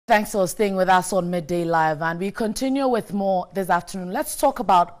Thanks for staying with us on Midday Live, and we continue with more this afternoon. Let's talk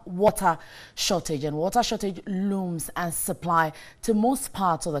about water shortage, and water shortage looms and supply to most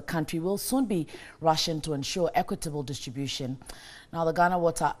parts of the country will soon be rationed to ensure equitable distribution. Now, the Ghana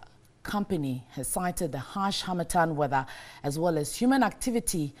Water Company has cited the harsh Harmattan weather as well as human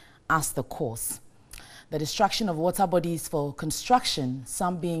activity as the cause. The destruction of water bodies for construction,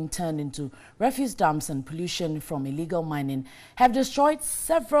 some being turned into refuse dumps, and pollution from illegal mining have destroyed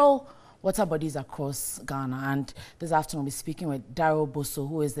several water bodies across Ghana. And this afternoon we'll be speaking with Daryl Bosso,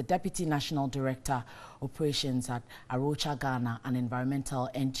 who is the Deputy National Director, Operations at Arocha Ghana, an environmental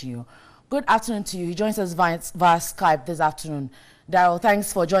NGO. Good afternoon to you. He joins us via Skype this afternoon. Daryl,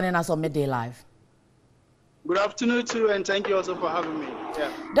 thanks for joining us on Midday Live. Good afternoon to you, and thank you also for having me.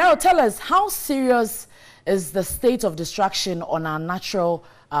 Yeah. Daryl, tell us, how serious is the state of destruction on our natural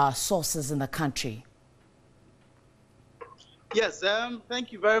sources in the country? Yes,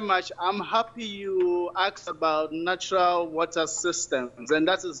 thank you very much. I'm happy you asked about natural water systems, and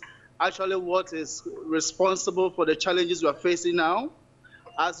that is actually what is responsible for the challenges we are facing now.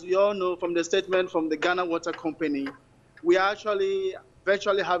 As we all know from the statement from the Ghana Water Company, we are actually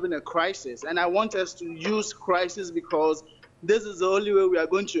virtually having a crisis, and I want us to use crisis because this is the only way we are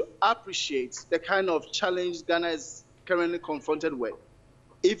going to appreciate the kind of challenge Ghana is currently confronted with.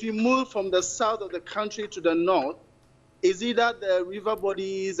 If you move from the south of the country to the north, it's either the river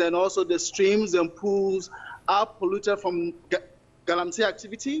bodies and also the streams and pools are polluted from galamsey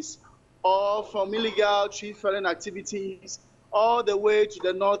activities or from illegal tree felling activities, all the way to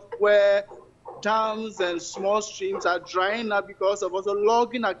the north where dams and small streams are drying up because of also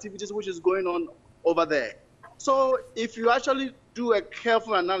logging activities which is going on over there. So if you actually do a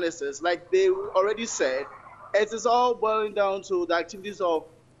careful analysis, like they already said, it is all boiling down to the activities of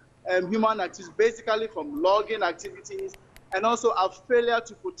human activities, basically from logging activities, and also a failure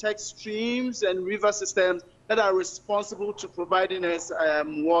to protect streams and river systems that are responsible to providing us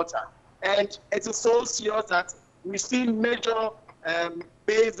water. And it is so serious that we see major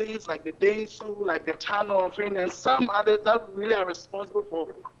basins like the Densu, like the Channel, and some others that really are responsible for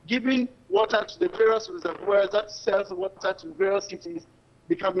giving water to the various reservoirs that sells water to various cities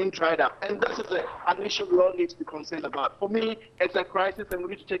becoming dried up. And this is an issue we all need to be concerned about. For me, it's a crisis, and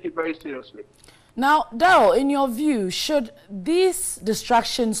we need to take it very seriously. Now, Daryl, in your view, should these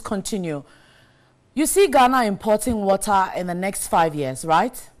distractions continue? You see Ghana importing water in the next 5 years,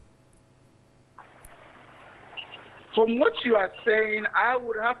 right? From what you are saying, I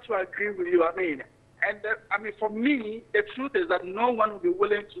would have to agree with you. For me, the truth is that no one will be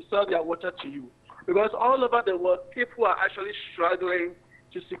willing to sell their water to you, because all over the world, people are actually struggling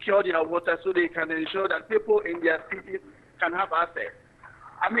to secure their water so they can ensure that people in their cities can have access.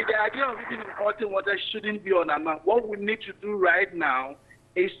 The idea of even importing water shouldn't be on our mind. What we need to do right now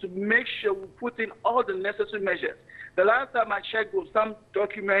is to make sure we put in all the necessary measures. The last time I checked with some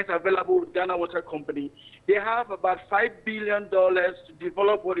documents available with Ghana Water Company, they have about $5 billion to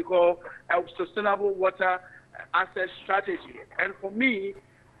develop what we call a sustainable water asset strategy. And for me,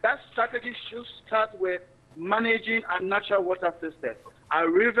 that strategy should start with managing our natural water system, our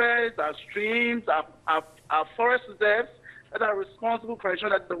rivers, our streams, our forest reserves that are responsible for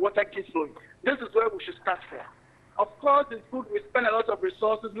ensuring that the water keeps flowing. This is where we should start from. Of course, it's good we spend a lot of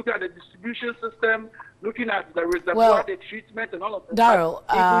resources looking at the distribution system, looking at the reservoir, the treatment, and all of that. Daryl,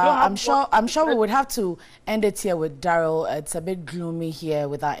 I'm sure we would have to end it here with Daryl. It's a bit gloomy here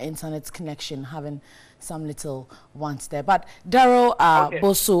with our internet connection, having some little ones there. But Daryl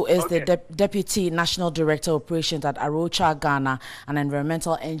Bosso is the Deputy National Director of Operations at Arocha Ghana, an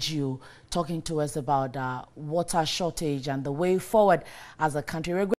environmental NGO, talking to us about water shortage and the way forward as a country.